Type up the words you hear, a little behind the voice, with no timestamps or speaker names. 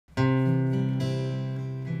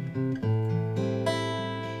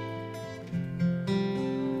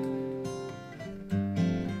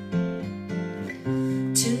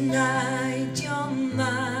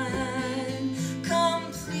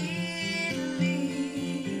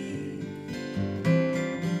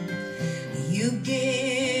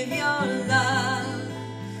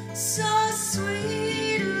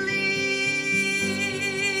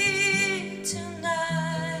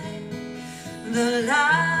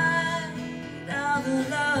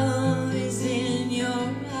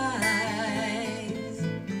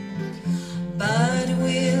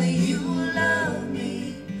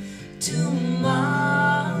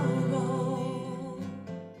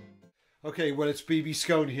Okay, well, it's BB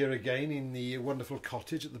Scone here again in the wonderful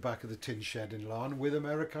cottage at the back of the tin shed in Laugharne with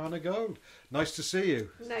Americana Gold. Nice to see you.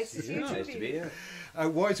 Nice to see you. Nice to be here.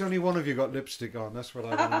 Why has only one of you got lipstick on? That's what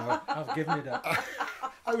I want to know. I've given it up.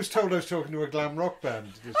 I was told I was talking to a glam rock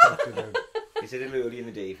band this afternoon. It's a little early in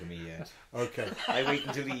the day for me yet. Okay. I wait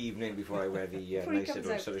until the evening before I wear the nice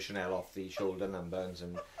little out. sort of Chanel off the shoulder number and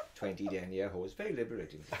some 20 denier hose. Very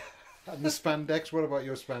liberating. And the spandex, what about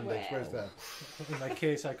your spandex? Where's that? In my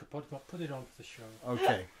case, I could put it on for the show.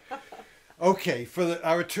 Okay. Okay, for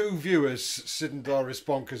our two viewers, Sid and Doris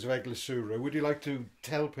Bonkers of Eglisura, would you like to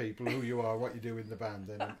tell people who you are, what you do in the band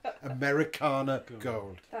then? Americana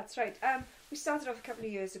Gold. That's right. We started off a couple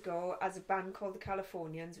of years ago as a band called the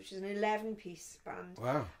Californians, which is an 11-piece band.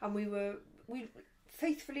 Wow. And we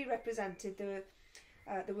faithfully represented the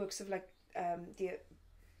works of like the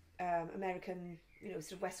American,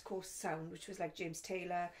 sort of West Coast sound, which was like James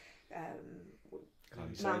Taylor,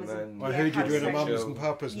 Simon. I heard you doing a Simon. Mamas and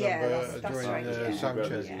Papas number that's during right, the sound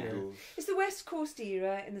check. Yeah. It's the West Coast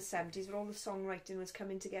era in the 70s where all the songwriting was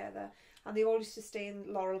coming together, and they all used to stay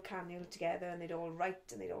in Laurel Canyon together, and they'd all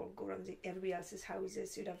write and they'd all go around to everybody else's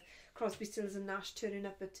houses. So you'd have Crosby, Stills and Nash turning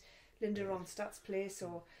up at Linda Ronstadt's place,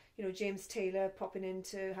 or James Taylor popping in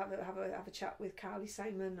to have a chat with Carly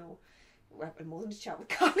Simon, or well, more than a chat with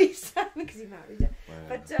Carly Simon because he married her. Wow.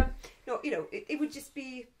 But it would just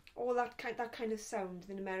be all that kind of sound,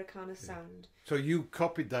 the Americana sound. So you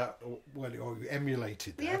copied that, or you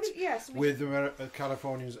emulated that yes, with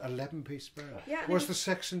California's 11-piece band. Yeah, Was the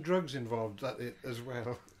sex and drugs involved as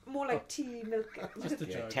well? More like tea, milk,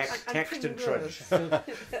 text and trudge,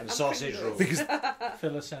 and sausage rolls. Because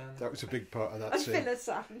Phyllis that was a big part of that and scene. Phyllis.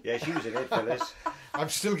 Yeah, she was in it, Phyllis. I'm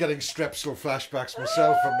still getting Strepsil flashbacks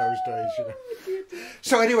myself from those days.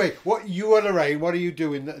 So anyway, you and Lorraine, what do you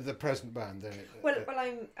do in the present band then? Well,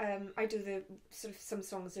 I do the sort of some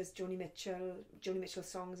songs. There's Joni Mitchell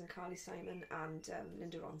songs, and Carly Simon and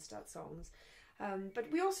Linda Ronstadt songs. But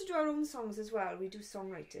we also do our own songs as well. We do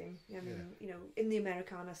songwriting, in the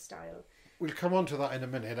Americana style. We'll come on to that in a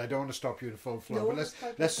minute. I don't want to stop you in full flow, No, but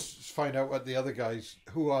let's find out what the other guys,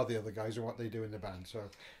 who are the other guys and what they do in the band. So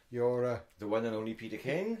you're the one and only Peter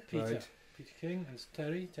King. Peter King and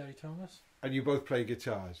Terry Thomas. And you both play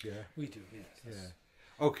guitars, yeah? We do, yes.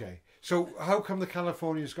 Yeah. Okay. So how come the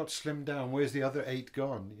Californians got slimmed down? Where's the other 8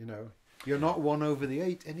 gone, You're not one over the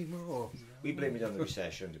 8 anymore? We blame it on the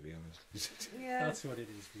recession, to be honest. Yeah. That's what it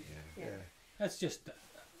is. Yeah. That's just,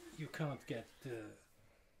 you can't get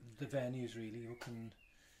the venues really who can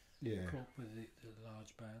cope with the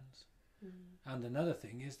large bands. Mm. And another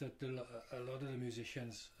thing is that a lot of the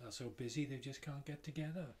musicians are so busy they just can't get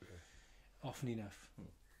together often enough.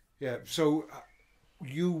 Yeah, so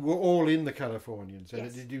you were all in the Californians, and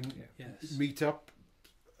Yes. did you meet up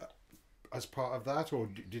as part of that, or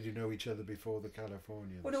did you know each other before the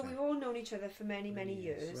Californians? Well, no, we've all known each other for many, many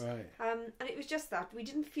years. Right. And it was just that we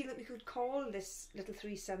didn't feel that we could call this little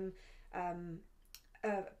threesome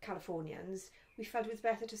Californians. We felt it was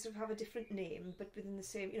better to sort of have a different name, but within the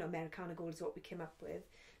same, Americana Gold is what we came up with.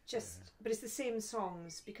 But it's the same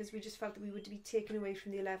songs, because we just felt that we would be taken away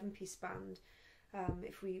from the 11-piece band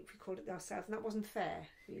if we called it ourselves, and that wasn't fair,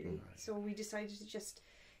 really. Right. So we decided to just,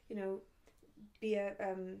 be a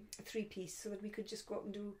 3-piece so that we could just go out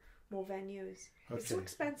and do more venues. Okay. It's so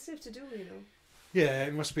expensive to do, Yeah,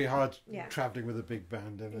 it must be hard travelling with a big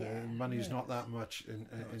band, and money's not that much in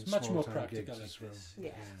much small more town practical gigs as well.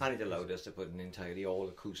 Yeah. And it allowed us to put an entirely all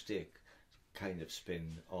acoustic kind of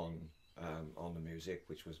spin on the music,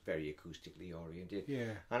 which was very acoustically oriented.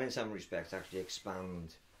 Yeah. And in some respects actually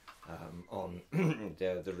expand on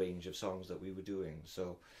the range of songs that we were doing.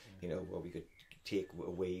 So, what we could take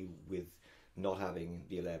away with not having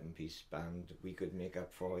the 11-piece band, we could make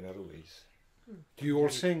up for in other ways. Do you all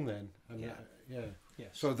sing then? And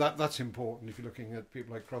Yes. So that's important if you're looking at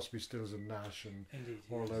people like Crosby, Stills and Nash and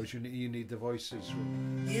all those. You need the voices.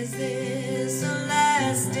 Is this a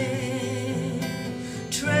lasting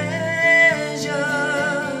treasure,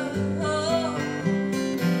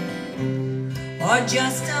 or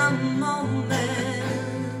just a moment's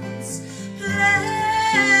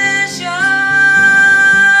pleasure?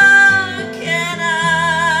 Can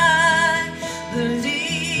I believe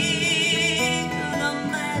the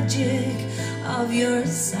magic of your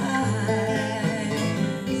sighs?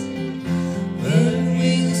 Will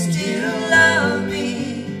you still love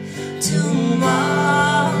me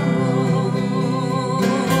tomorrow?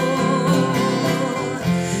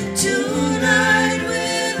 Tonight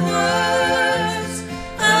with words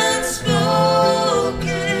unspoken,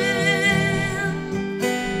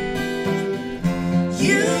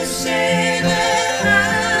 you say that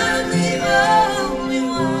I'm the only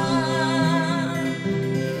one.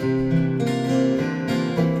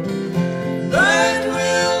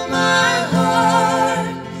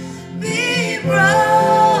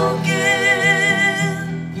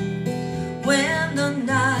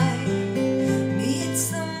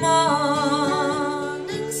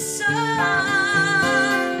 morning sun.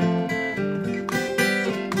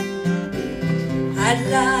 I'd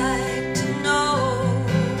like to know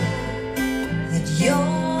that your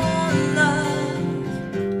love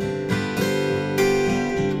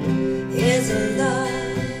is a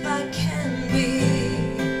love I can be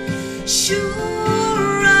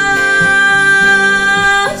sure of.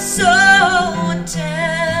 So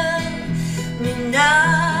tell me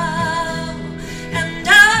now, and I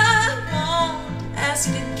won't ask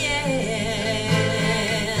again.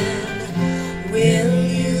 Will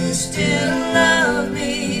you still love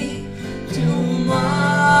me tomorrow?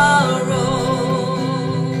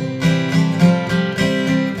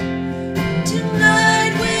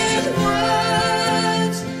 Tonight with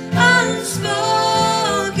words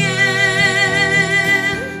unspoken,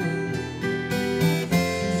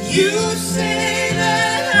 you say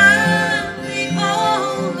that I'm the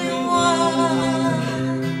only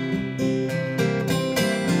one.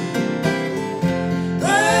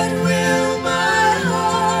 But will my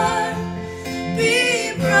heart be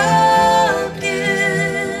broken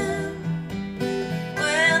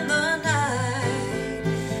when the night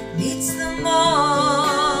meets the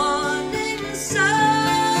morning sun?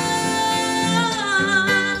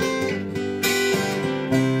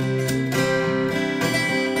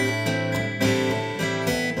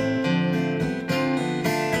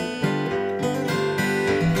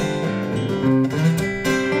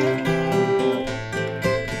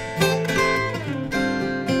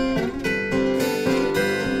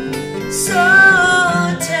 So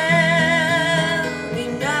tell me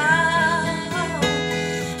now,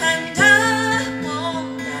 and I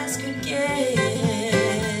won't ask again.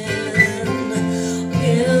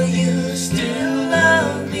 Will you still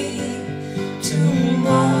love me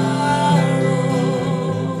tomorrow?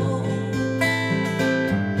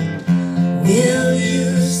 Will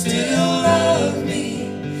you still love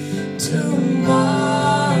me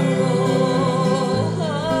tomorrow?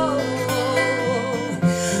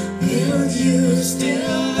 Will you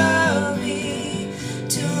still love me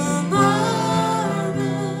tomorrow?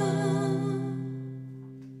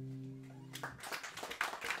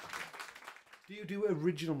 Do you do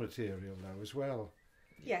original material now as well,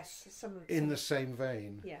 Yes, some of in the same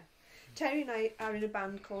vein? yeah. Terry and I are in a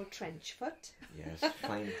band called Trenchfoot. Yes,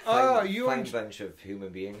 fine, Ah, fine, you fine and- bunch of human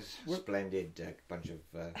beings. Well- Splendid bunch of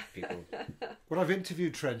people. Well, I've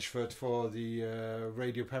interviewed Trenchfoot for the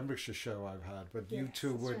Radio Pembrokeshire show I've had, but you Yes, two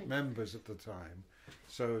that's weren't right. members at the time.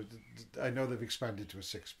 So I know they've expanded to a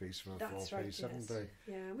 6-piece from a That's 4-piece, right, haven't yes. they?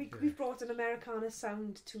 Yeah, we've brought an Americana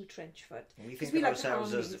sound to Trenchfoot. We 'Cause think we of like the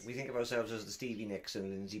ourselves as harmonies. the Stevie Nicks and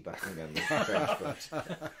Lindsay Buckingham of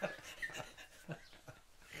Trenchfoot.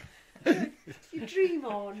 You dream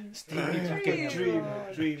on. Dream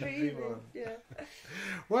on. Yeah.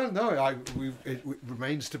 Well, no, it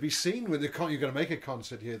remains to be seen. When you're going to make a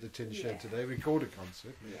concert here at the Tin Shed Yeah. today, record a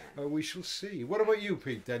concert. Yeah. We shall see. What about you,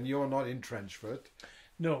 Pete, then? You're not in Trenchfoot.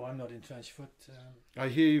 No, I'm not in Trenchfoot. I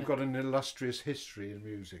hear you've got an illustrious history in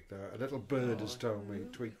music, though. A little bird Oh. has told me.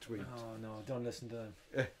 Tweet, tweet. Oh no, don't listen to them.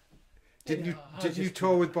 Didn't you, Yeah, I didn't you just-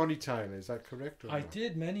 tour with Bonnie Tyler? Is that correct? Or I not?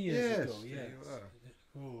 did many years Yes, ago. there Yes. you are.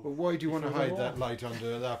 Oh, Well, why do you want to before the hide that war. light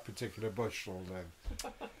under that particular bushel then?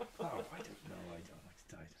 Oh, I don't know. I don't like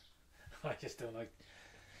to die. I just don't like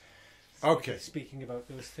Okay. speaking about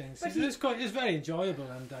those things. But It's very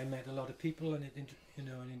enjoyable, and I met a lot of people, and it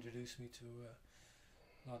introduced me to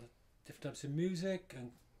a lot of different types of music,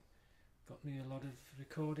 and got me a lot of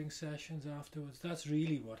recording sessions afterwards. That's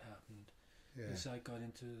really what happened. Yeah. Is I got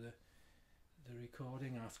into the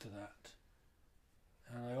recording after that,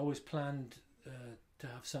 and I always planned to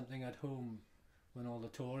have something at home when all the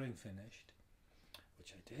touring finished,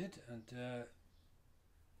 which I did, and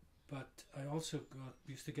but I also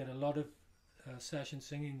used to get a lot of session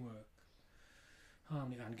singing work,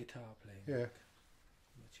 harmony and guitar playing, Yeah.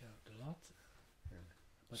 which helped a lot. Yeah.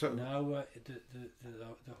 But So- now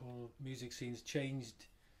the whole music scene's changed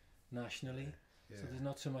nationally, Yeah. so there's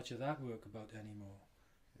not so much of that work about anymore.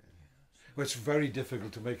 Well, it's very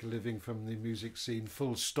difficult to make a living from the music scene,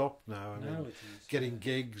 full stop now. I Now mean, it is. getting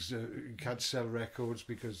gigs, you can't sell records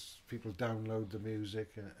because people download the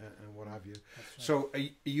music and what have you. That's right. So, are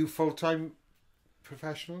you full-time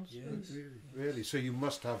professionals? Yes. Really? So you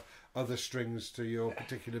must have other strings to your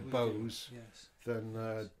particular We do, bows yes.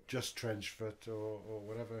 than just Trenchfoot or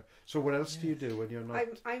whatever. So what else do you do when you're not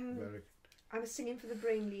very... I was singing for the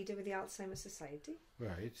Brain Leader with the Alzheimer's Society.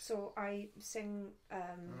 Right. So I sing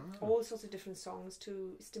all sorts of different songs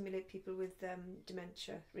to stimulate people with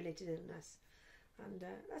dementia-related illness, and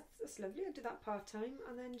that's lovely. I do that part time,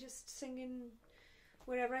 and then just singing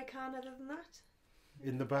wherever I can. Other than that,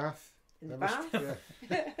 In the bath? In the That bath.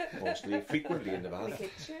 Mostly, frequently in the In the bath.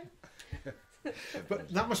 kitchen. But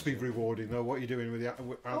that must be rewarding, though, what you're doing with the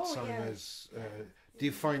Alzheimer's. Do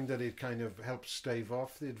you find that it kind of helps stave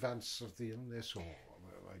off the advance of the illness, or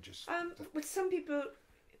I just... With some people,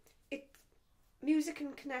 music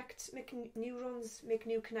can connect, neurons make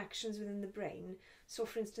new connections within the brain. So,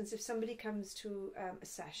 for instance, if somebody comes to a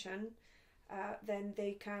session, then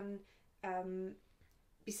they can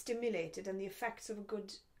be stimulated, and the effects of a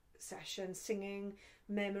good session, singing,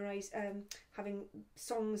 having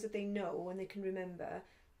songs that they know and they can remember,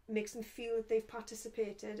 makes them feel that they've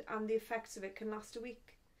participated, and the effects of it can last a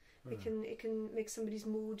week. It can make somebody's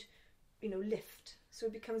mood, lift. So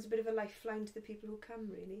it becomes a bit of a lifeline to the people who come,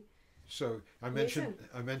 really. So I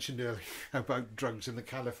mentioned earlier about drugs in the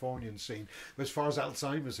Californian scene. But as far as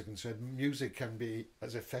Alzheimer's are concerned, music can be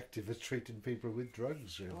as effective as treating people with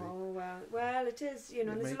drugs, really. Oh, well, it is, and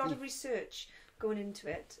there's a lot of research going into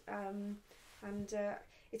it. And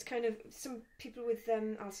it's kind of, some people with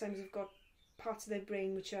Alzheimer's have got parts of their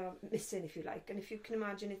brain which are missing, if you like. And if you can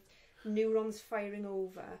imagine it, neurons firing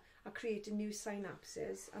over are creating new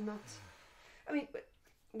synapses. And that's,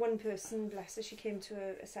 one person, bless her, she came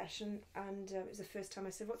to a session, and it was the first time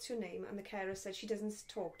I said, "What's your name?" And the carer said, "She doesn't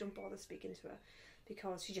talk, don't bother speaking to her,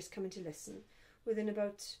 because she's just coming to listen." Within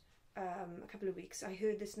about a couple of weeks, I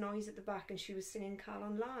heard this noise at the back, and she was singing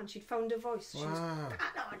Laugharne. She'd found her voice. She was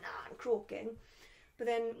Laugharne, croaking. But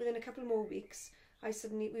then within a couple more weeks,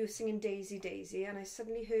 we were singing Daisy, Daisy, and I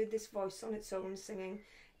suddenly heard this voice on its own singing,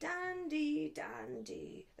 "Dandy,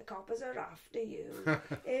 dandy, the coppers are after you.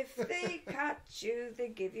 If they catch you, they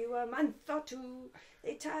give you a month or two.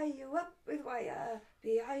 They tie you up with wire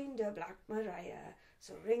behind a black Mariah.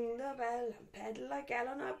 So ring the bell and pedal like hell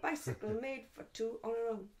on a bicycle made for two on her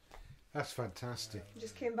own." That's fantastic.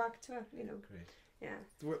 Just came back to her, Great. Yeah.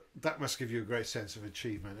 Well, that must give you a great sense of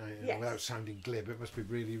achievement. Yes. Without sounding glib, it must be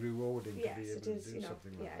really rewarding to be able to do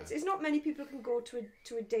something like that. It's not many people can go to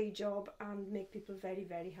a day job and make people very,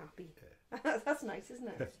 very happy. Yeah. That's nice, isn't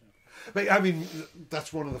it? But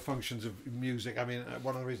that's one of the functions of music.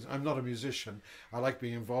 One of the reasons I'm not a musician. I like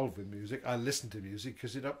being involved with music. I listen to music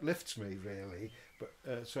because it uplifts me, really. But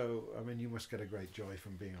you must get a great joy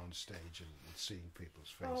from being on stage and seeing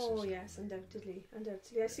people's faces. Oh yes, undoubtedly.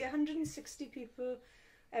 I see 160 people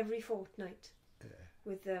every fortnight. Yeah.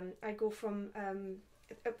 With I go from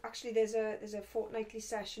actually there's a fortnightly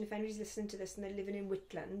session. If anybody's listening to this and they're living in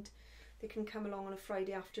Whitland, they can come along on a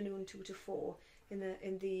Friday afternoon 2 to 4 in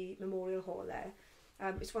the Memorial Hall there.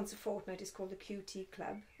 It's once a fortnight. It's called the QT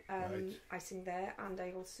Club. Right. I sing there, and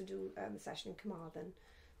I also do a session in Carmarthen,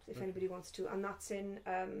 if anybody wants to. And that's in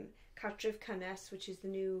Cartref Cynnes, which is the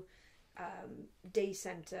new day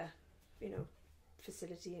centre,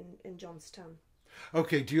 facility in Johnstown.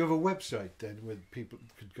 Okay, do you have a website then where people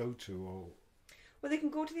could go to? Or Well, they can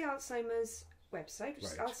go to the Alzheimer's website, which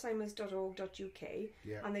is Right. alzheimers.org.uk,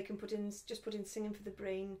 Yeah. and they can put in Singing for the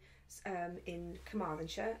Brain in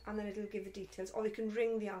Carmarthenshire, and then it'll give the details. Or they can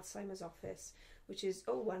ring the Alzheimer's office, which is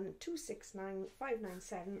 01269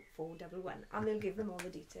 597 411, and they'll give them all the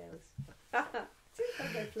details.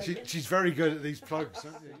 She's very good at these plugs,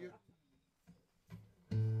 isn't you?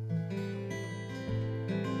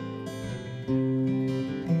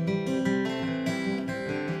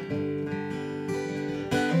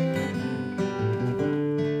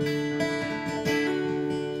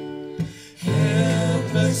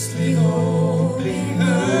 Helplessly holding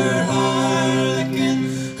her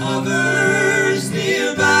harlequin hovers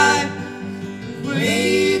nearby,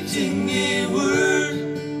 waiting a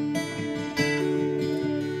word,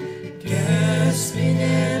 gasping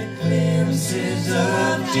at glimpses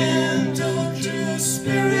of gentle true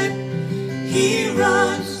spirit. He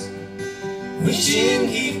runs, wishing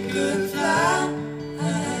he could fly,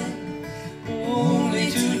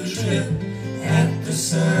 only to trip at the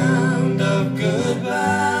sound of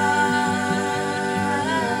goodbye.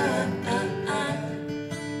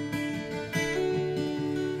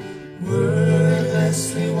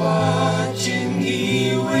 Wordlessly watching,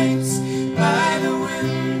 he waits by the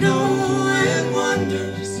window and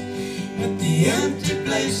wonders at the empty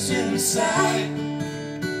place inside.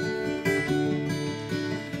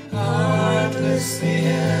 Heartlessly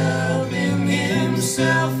helping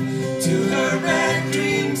himself to her bad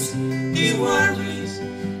dreams, he worries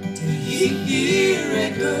till he hear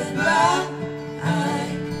a goodbye,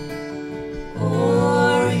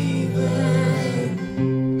 or even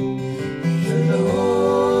hello.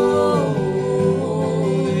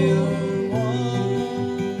 They are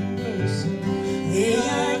one person, they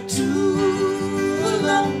are two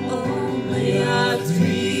alone, they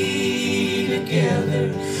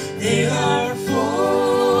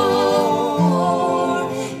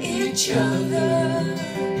each other.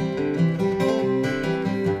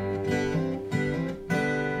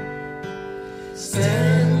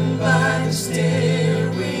 Stand by the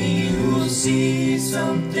stairway, you'll see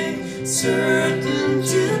something certain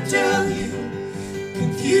to tell you.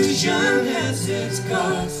 Confusion has its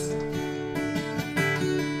cost.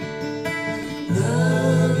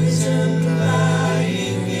 Love isn't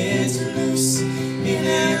lying, it's loose in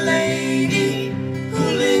a lady who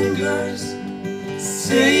lingers,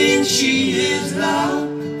 saying she is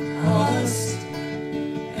lost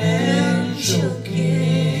and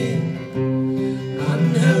choking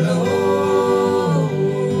on hello.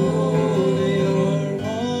 They are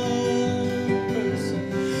one person,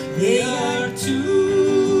 they are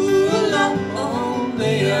two alone,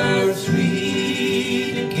 they are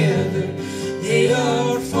three together, they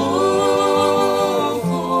are four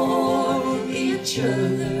for each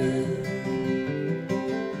other.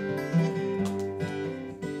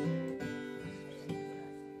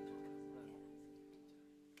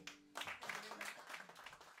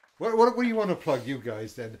 What do you want to plug, you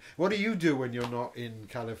guys, then? What do you do when you're not in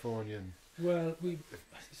California? Well,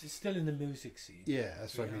 it's still in the music scene. Yeah,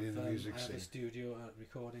 that's what I mean, in the music I have scene. a studio, a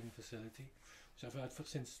recording facility, which I've had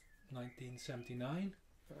since 1979,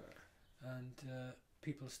 and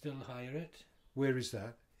people still hire it Where is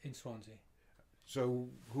that? in Swansea. So,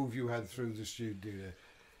 who have you had through the studio?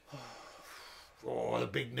 Oh, the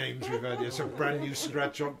big names we've had here. Some brand new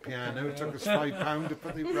scratch-on piano. It took us £5 to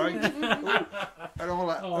put it right. And all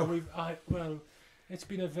that. Well, it's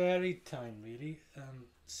been a varied time, really.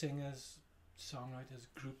 Singers, songwriters,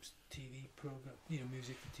 groups, TV program,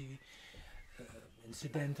 music for TV,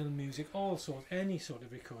 incidental music, all sorts, any sort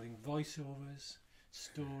of recording, voiceovers,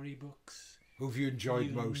 storybooks. Who have you enjoyed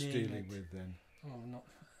You most name dealing it. with then? Oh, not.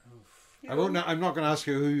 I'm not going to ask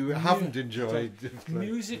you who you haven't enjoyed.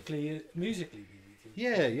 Musically, really.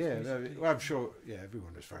 Yeah, yeah. Musically. Well, I'm sure. Yeah,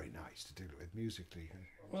 everyone was very nice to deal with musically.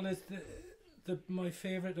 Well, it's my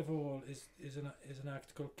favourite of all is an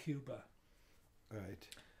act called Cuba, Right.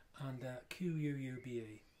 and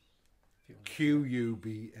Quuba. Quuba.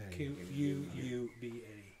 Quuba.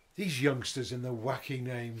 These youngsters in the wacky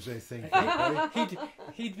names they think.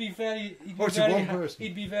 He'd be very. Oh, it's one person.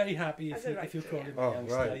 He'd be very happy As if a you writer, called him yeah. a Oh,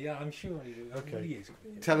 youngster. right. Yeah, I'm sure he would. Okay. He is.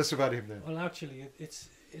 Tell us about him then. Well, actually, it's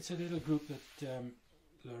a little group that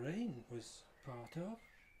Laugharne was part of,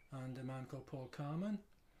 and a man called Paul Carman,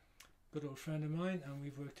 good old friend of mine, and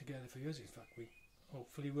we've worked together for years. In fact, we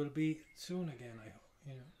hopefully will be soon again. I hope,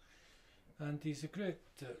 And he's a great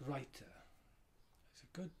writer. He's a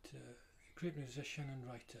good, great musician and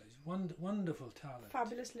writer. He's wonderful talent.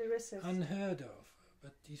 Fabulous lyricist. Unheard of,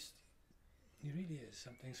 but he really is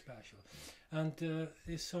something special. And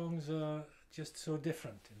his songs are just so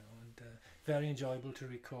different, and very enjoyable to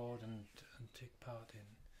record and take part in.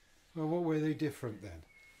 Well, what were they different then?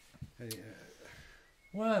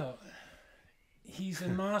 Well, he's a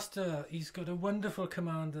master. He's got a wonderful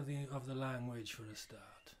command of the language for a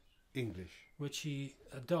start, English. which he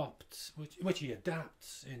adopts, which he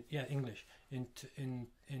adapts English in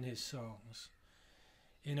his songs,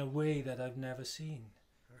 in a way that I've never seen.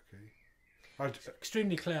 Okay.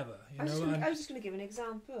 Extremely clever, I was just going to give an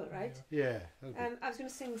example, right? Yeah. I was going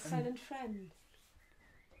to sing "Silent Friend."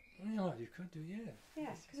 Well, you could do, yeah.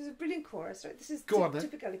 Yeah, because there's a brilliant chorus, right? This is Go on then.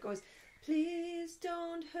 typical. It goes, "Please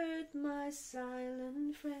don't hurt my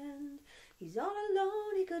silent friend. He's all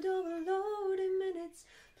alone, he could overload in minutes.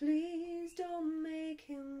 Please don't make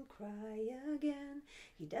him cry again.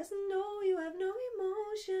 He doesn't know you have no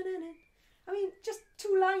emotion in it." I mean, just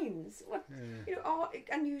 2 lines. What,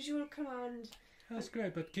 unusual command. That's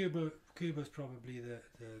great, but Cuba's probably the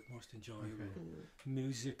most enjoyable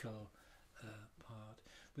musical part.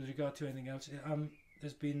 With regard to anything else,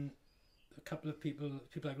 there's been a couple of people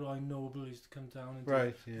like Roy Noble who's come down and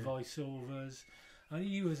do voiceovers, and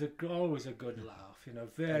he was always a good laugh,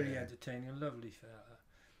 very entertaining, a lovely fella.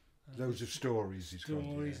 Loads of stories. And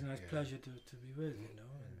it's a pleasure to be with,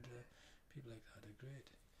 and people like that are great.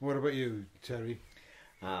 What about you, Terry?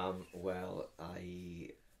 Well,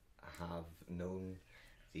 I have known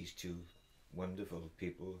these two wonderful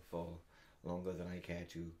people for longer than I care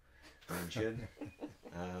to mention.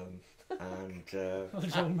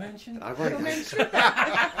 Don't mention. I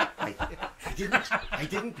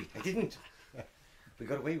didn't. We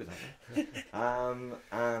got away with that.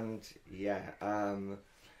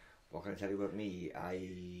 What can I tell you about me?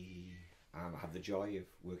 I have the joy of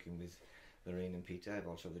working with Laugharne and Peter. I've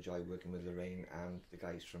also the joy of working with Laugharne and the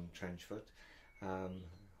guys from Trenchfoot,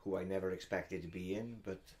 who I never expected to be in,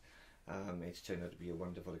 but it's turned out to be a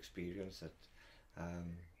wonderful experience that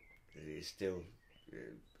is still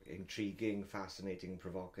intriguing, fascinating,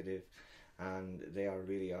 provocative, and they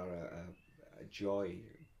really are a joy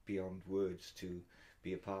beyond words to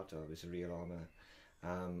be a part of. It's a real honour.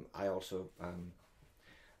 I also I'm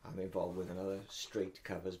involved with another straight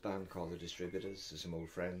covers band called The Distributors. They're some old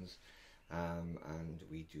friends, and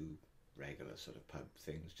we do regular sort of pub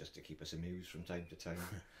things just to keep us amused from time to time.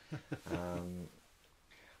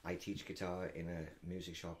 I teach guitar in a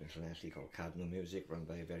music shop in Llanelli called Cardinal Music, run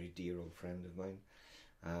by a very dear old friend of mine.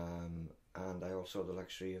 And I also have the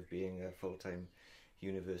luxury of being a full-time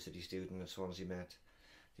university student at Swansea Met,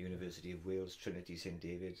 the University of Wales, Trinity St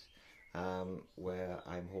David's, where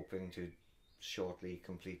I'm hoping to shortly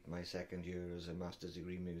complete my second year as a master's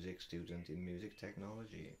degree music student in music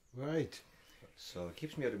technology. Right. So it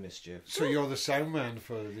keeps me out of mischief. So you're the sound man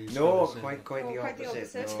for these No, guys, quite the quite the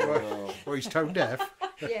opposite. opposite. No. Well, he's tone deaf.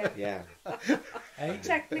 Yeah. Yeah. Hey?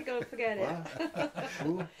 Technical, forget it.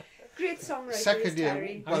 Ooh. Great songwriter, Second is year.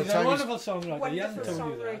 Terry. Well, He's a Terry's- wonderful songwriter. He Wonderful hasn't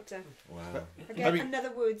told you that. songwriter. Wow. Again, I mean- another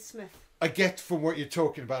wordsmith. I get from what you're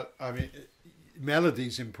talking about, I mean,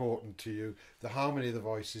 melody's important to you, the harmony of the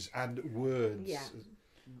voices and words. Yeah.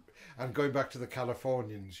 And going back to the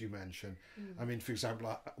Californians you mentioned, I mean, for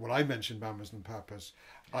example, when I mentioned Mamas and Papas,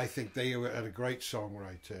 I think they were a great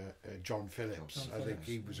songwriter, John Phillips. John I think Phillips,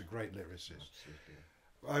 he was a great lyricist. Absolutely.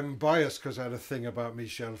 I'm biased because I had a thing about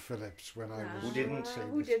Michelle Phillips when I was... Who didn't?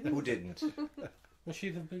 Who didn't? Who didn't? Was she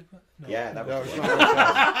the big one? No. Yeah, that No, was it's the not one.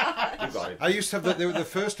 like You got it. I used to have the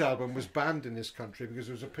first album was banned in this country because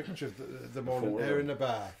there was a picture of them all in, Four of there in them. the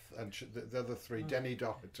bath, and the other three, Denny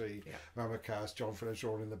Doherty, Yeah. Mama Cass, John Phillips,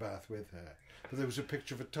 were all in the bath with her. But there was a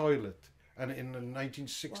picture of a toilet, and in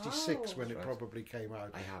 1966 Wow. when it Right. probably came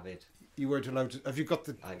out, I have it. you weren't allowed to. Have you got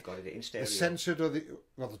the I've got it in stereo. censored or the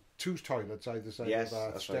two toilets either side Yes, of the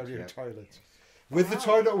bath, that's right, stereo yeah. toilets, with the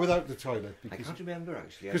toilet or without the toilet? I Because can't remember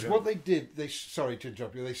actually. I because don't- what they did, sorry to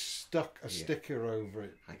interrupt you, they stuck a Yeah. sticker over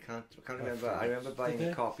it. I can't remember. I remember buying Did a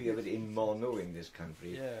they? copy of it in mono in this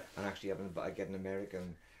country, Yeah. and actually having to get an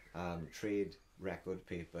American trade record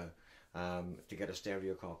paper to get a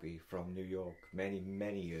stereo copy from New York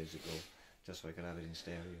many years ago, just so I could have it in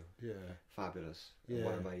stereo. Yeah. Fabulous. Yeah.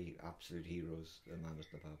 One of my absolute heroes, the Mamas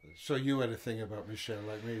and the Papas. So you had a thing about Michelle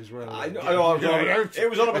like me as well. I know. It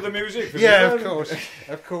was all about the music. Yeah,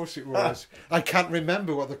 of course it was. I can't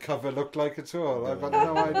remember what the cover looked like at all. I've got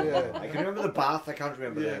no idea. I can remember the bath. I can't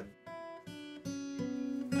remember Yeah. the.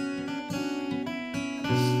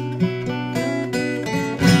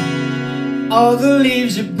 All the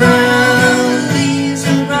leaves are brown, and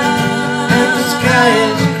the sky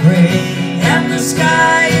is gray, and the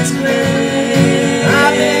sky is gray.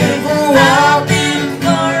 I've been for a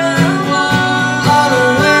walk, on a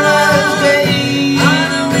winter's day,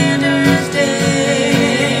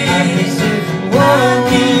 I'd be safe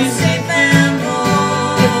and warm,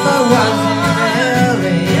 if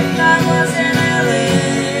I was in LA,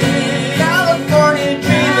 California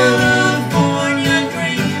dreaming,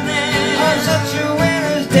 on such a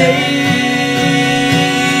winter's day.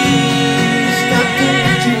 Stopped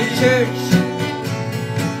into a church,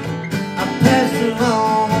 I passed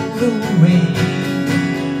along a blue way.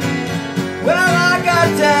 Well, I got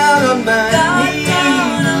down on my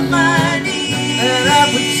knees, and I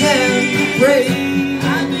pretend to pray.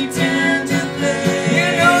 You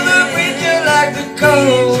know the preacher like the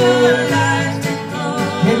cold,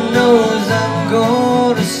 he knows I'm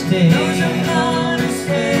gonna stay.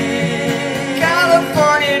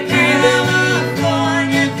 California dreaming,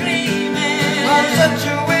 on such a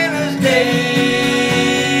winter's day.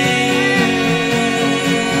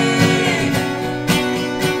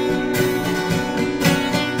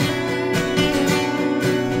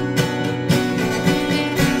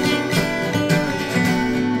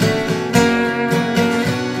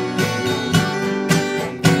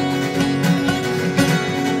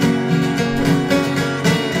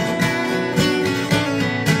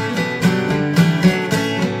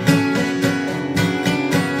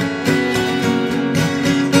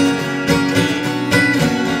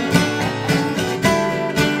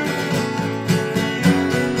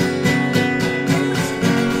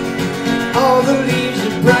 All the leaves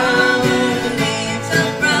are brown,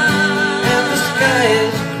 and the sky is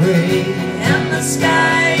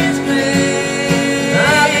gray.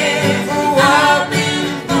 I've been for a walk,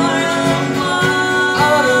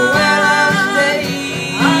 on a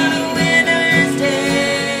winter's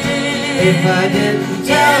day. If I didn't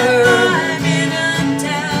tell her,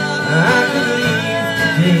 I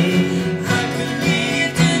could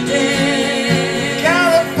leave today.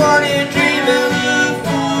 California dreaming,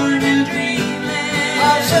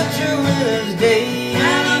 on such a winter's day.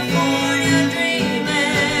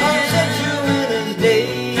 On such a winter's day.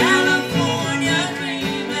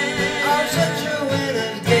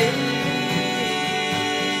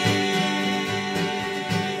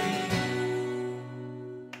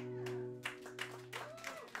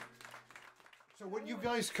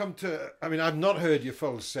 come to, I mean, I've not heard your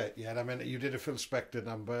full set yet. I mean, you did a Phil Spector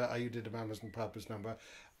number, you did a Mamas and Papas number.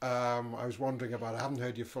 I was wondering about, I haven't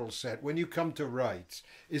heard your full set. When you come to write,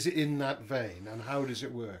 is it in that vein? And how does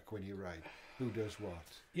it work when you write? Who does what?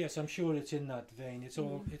 Yes, I'm sure it's in that vein. It's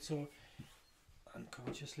all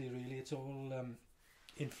unconsciously, really. It's all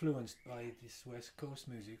influenced by this West Coast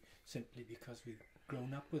music, simply because we've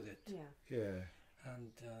grown up with it. Yeah. Yeah.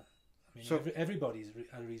 And I mean, So- everybody's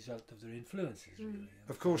a result of their influences, really.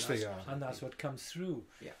 Of course And they that's- are. and that's what comes through.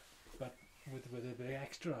 Yeah. But with a bit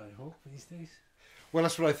extra, I hope, these days. Well,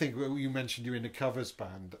 that's what I think. You mentioned you're in a covers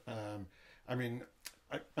band. I mean,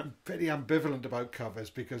 I'm very ambivalent about covers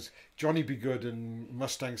because Johnny Be Good and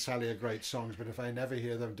Mustang Sally are great songs, but if I never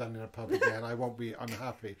hear them done in a pub again, I won't be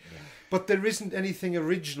unhappy. Yeah. But there isn't anything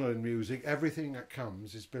original in music. Everything that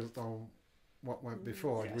comes is built on what went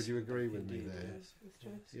before. Yes, Would you agree with me indeed, there? yes. That's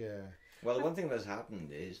true. Yeah. Well, the one thing that's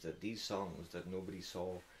happened is that these songs that nobody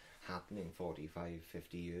saw happening 45,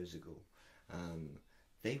 50 years ago,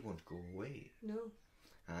 they won't go away. No.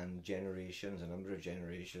 And generations, a number of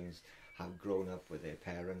generations, have grown up with their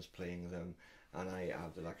parents playing them, and I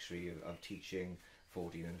have the luxury of teaching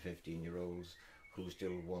 14 and 15-year-olds who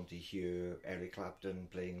still want to hear Eric Clapton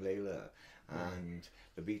playing Layla and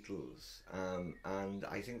the Beatles. And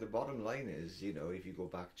I think the bottom line is, you know, if you go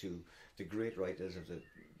back to the great writers of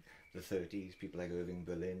the 30s, people like Irving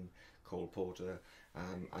Berlin, Cole Porter,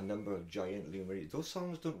 a number of giant luminaries, those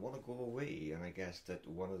songs don't want to go away. And I guess that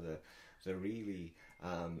one of the really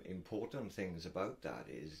important things about that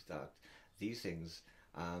is that these things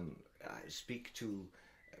speak to,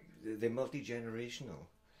 they're multi-generational,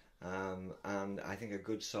 and I think a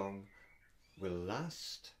good song will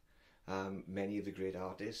last. Many of the great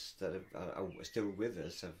artists that are still with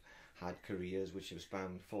us have had careers which have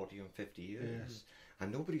spanned 40 and 50 years,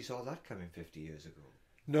 and nobody saw that coming 50 years ago.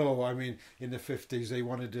 No, I mean, in the 50s they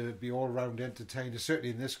wanted to be all-round entertainers, certainly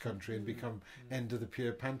in this country, and become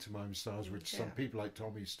end-of-the-pier pantomime stars, which some people like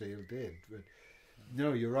Tommy Steele did. But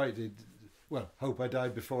no, you're right. Well, hope I die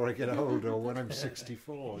before I get old, or when I'm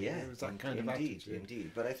 64. Yeah, it was that kind of indeed, attitude.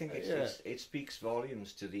 indeed. But I think it speaks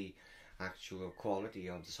volumes to the actual quality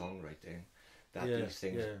of the songwriting, that these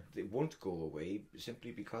things they won't go away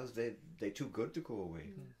simply because they're too good to go away.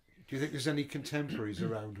 Do you think there's any contemporaries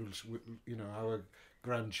around who, you know, our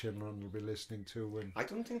grandchildren will be listening to? When I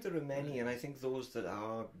don't think there are many, and I think those that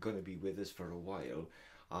are going to be with us for a while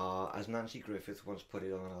are, as Nancy Griffith once put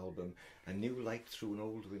it on an album, a new light through an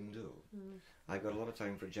old window. I've got a lot of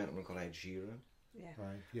time for a gentleman called Ed Sheeran, Yeah.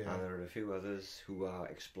 right? Yeah. and there are a few others who are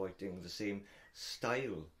exploiting the same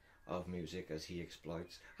style of music as he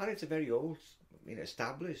exploits, and it's a very old,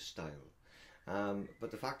 established style. But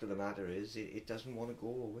the fact of the matter is, it doesn't want to go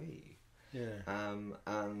away. Yeah.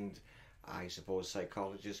 And I suppose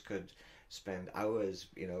psychologists could spend hours,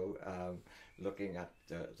 looking at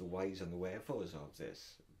the whys and the wherefores of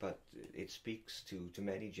this. But it speaks to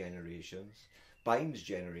many generations, binds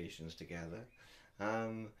generations together,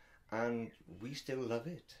 and we still love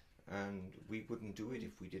it. And we wouldn't do it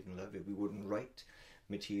if we didn't love it. We wouldn't write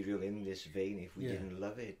material in this vein if we didn't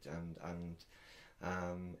love it. And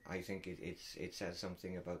I think it says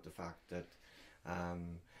something about the fact that,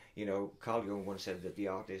 Carl Jung once said that the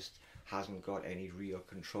artist hasn't got any real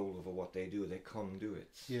control over what they do. They're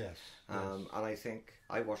conduits. Yes. And I think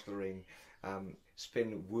I watched Laugharne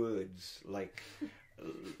spin words like,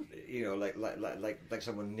 like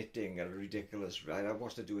someone knitting a ridiculous. I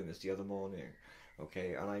watched her doing this the other morning.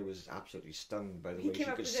 Okay, and I was absolutely stunned by the way she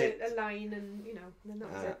could sit. He came up with a line, and then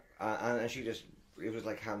that was it. And she just, it was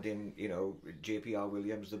like handing, JPR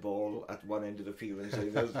Williams the ball at one end of the field and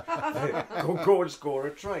saying, "Go and score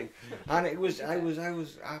a try." And I was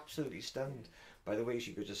absolutely stunned by the way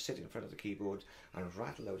she could just sit in front of the keyboard and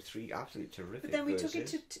rattle out three absolutely terrific. But then we took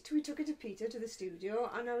verses. we took it to Peter, to the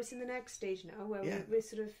studio, and now it's in the next stage now where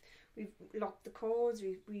we've locked the chords.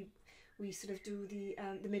 We sort of do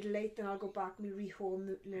the middle eighth, then I'll go back and we rehome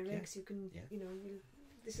the lyrics. You can,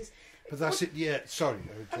 this is. But that's it. Yeah. Sorry.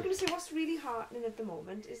 I'm going to say what's really heartening at the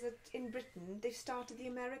moment is that in Britain they've started the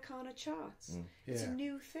Americana charts. It's a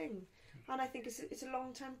new thing, and I think it's a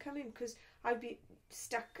long time coming, because I'd be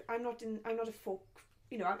stuck. I'm not a folk.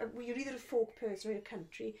 You're either a folk person or a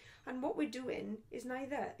country, and what we're doing is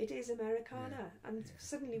neither. It is Americana, and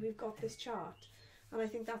suddenly we've got this chart, and I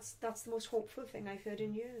think that's the most hopeful thing I've heard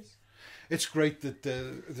in years. It's great that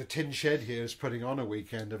the Tin Shed here is putting on a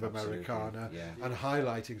weekend of Americana and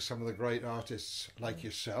highlighting some of the great artists like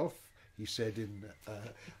yourself, he said in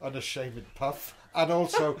unashamed puff, and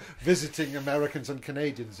also visiting Americans and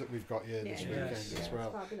Canadians that we've got here this weekend as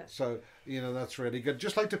well. So, you know, that's really good.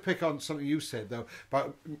 Just like to pick on something you said, though,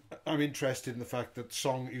 but I'm interested in the fact that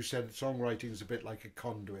you said songwriting is a bit like a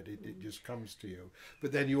conduit. It just comes to you.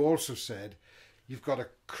 But then you also said you've got to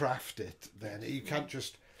craft it then. You can't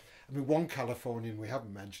just... I mean, one Californian we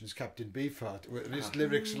haven't mentioned is Captain Beefheart. His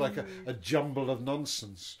lyrics are like a jumble of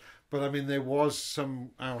nonsense. But I mean, there was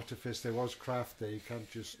some artifice, there was craft there. You can't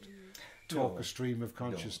just talk a stream of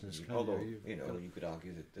consciousness. No. Although, you could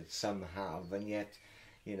argue that some have, and yet,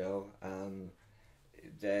 you know,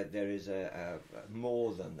 there is a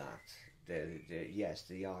more than that. Yes,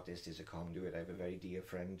 the artist is a conduit. I have a very dear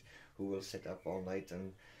friend who will sit up all night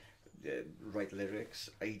and write lyrics.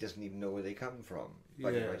 He doesn't even know where they come from,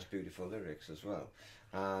 but he writes beautiful lyrics as well.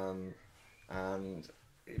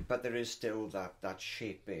 But there is still that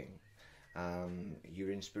shaping.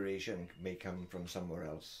 Your inspiration may come from somewhere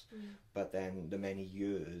else, but then the many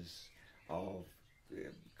years of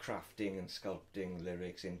crafting and sculpting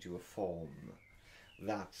lyrics into a form,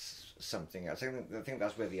 that's something else. I think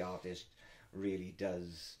that's where the artist really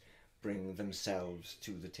does bring themselves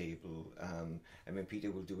to the table. I mean, Peter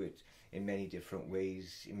will do it in many different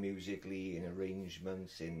ways, musically, in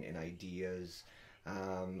arrangements, in ideas,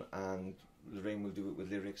 and Lorraine will do it with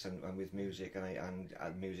lyrics and with music and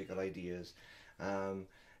musical ideas.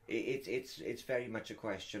 It's very much a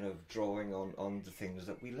question of drawing on the things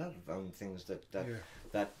that we love, on things that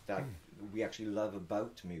we actually love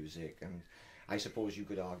about music. And I suppose you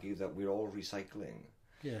could argue that we're all recycling.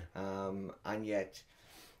 And yet,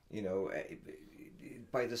 you know,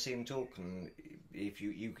 by the same token, if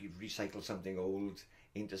you recycle something old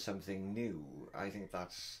into something new, I think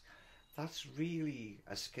that's really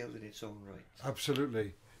a skill in its own right.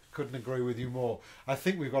 Absolutely. Couldn't agree with you more. I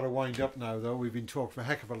think we've got to wind up now, though. We've been talking for a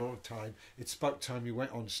heck of a lot of time. It's about time you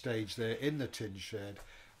went on stage there in the Tin Shed,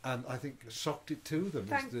 and I think socked it to them.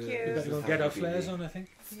 Thank you. We better go get our flares on, I think.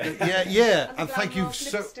 Yeah. And thank you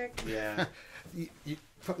so... Lipstick. Yeah. You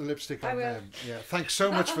put the lipstick on them. Yeah. Thanks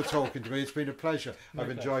so much for talking to me. It's been a pleasure. I've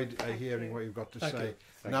enjoyed hearing what you've got to say.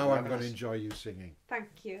 Now I'm going to enjoy you singing. Thank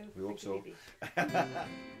you. We hope so.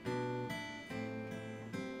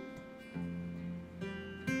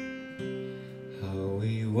 How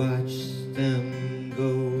we watched them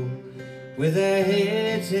go with their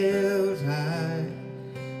heads held high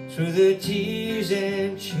through the tears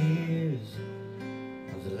and cheers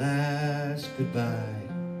of the last goodbye,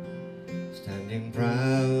 standing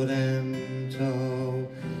proud and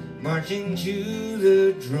tall, marching to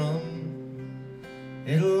the drum.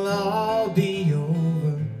 It'll all be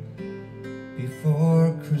over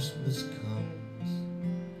before Christmas comes,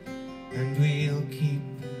 and we'll keep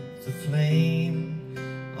the flame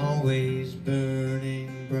always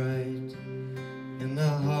burning bright in the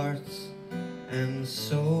hearts and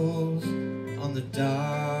souls on the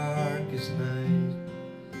darkest night.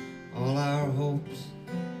 All our hopes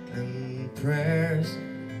and prayers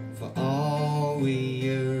for all we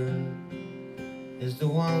yearn is the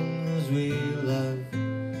ones we love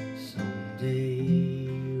someday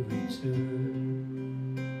return.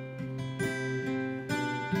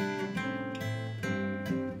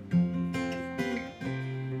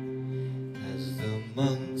 As the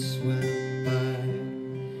months went by,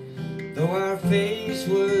 though our face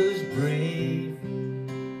was brave,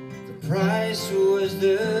 the price was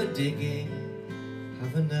the digging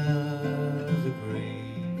of another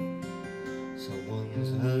grave.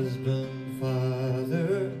 Someone's husband,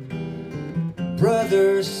 father,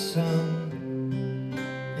 brother, son,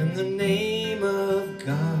 in the name of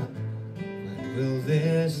God, when will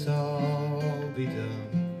this all be done?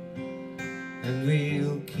 And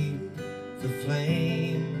we'll keep the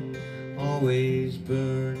flame always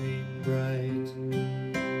burning bright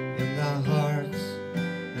in the hearts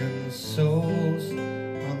and souls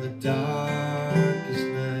on the darkest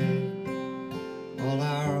night. All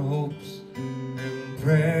our hopes and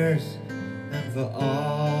prayers, and for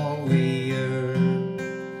all we yearn,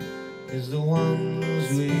 is the ones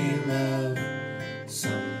we love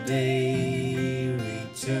someday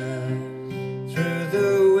return. Through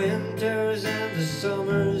the winters and the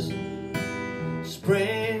summers,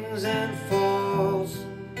 springs and falls,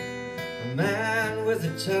 a man with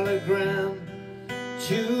a telegram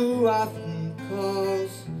too often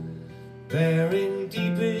calls, bearing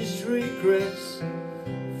deepest regrets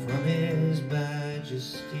from His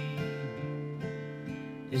Majesty.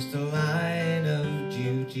 It's the line of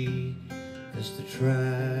duty, it's the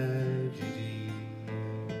tragedy.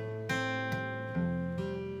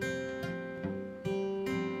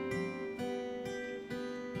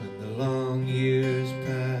 When the long years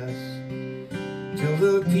pass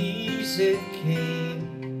since it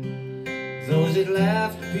came, those it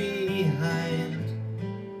left behind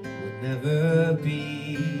would never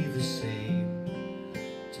be the same.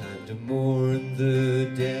 Time to mourn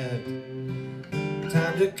the dead,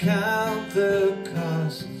 time to count the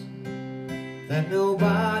cost, that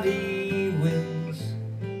nobody wins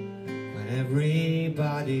when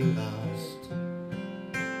everybody lost.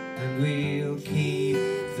 And we'll keep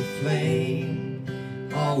the flame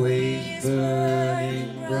always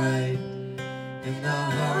burning bright in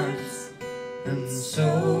our hearts and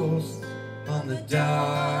souls on the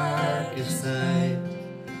darkest night.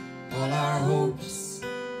 All our hopes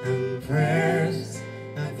and prayers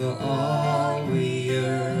and for all we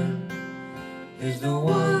yearn is the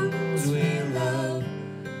ones we love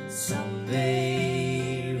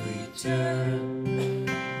someday return.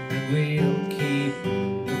 And we'll keep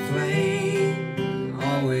the flame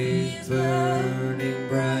always burning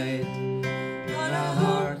bright in our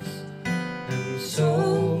hearts and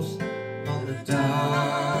souls on the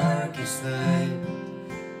darkest night.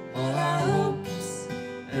 All our hopes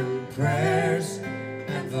and prayers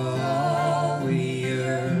and for all we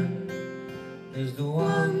yearn is the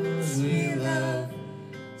ones we love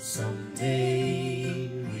someday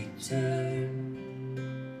return.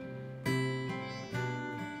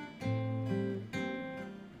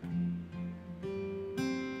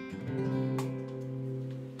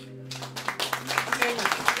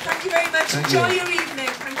 Thank you very much. Enjoy your evening.